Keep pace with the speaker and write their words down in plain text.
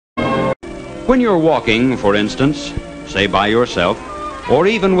When you're walking, for instance, say by yourself, or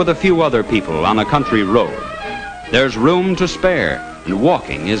even with a few other people on a country road, there's room to spare, and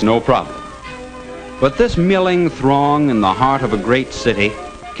walking is no problem. But this milling throng in the heart of a great city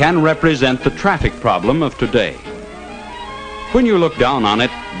can represent the traffic problem of today. When you look down on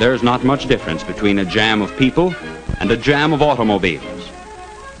it, there's not much difference between a jam of people and a jam of automobiles.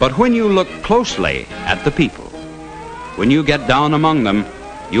 But when you look closely at the people, when you get down among them,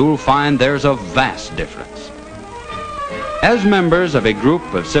 you'll find there's a vast difference. As members of a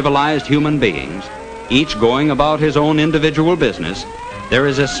group of civilized human beings, each going about his own individual business, there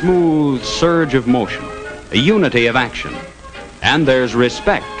is a smooth surge of motion, a unity of action, and there's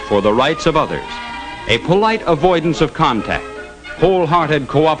respect for the rights of others, a polite avoidance of contact, wholehearted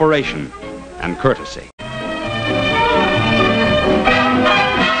cooperation, and courtesy.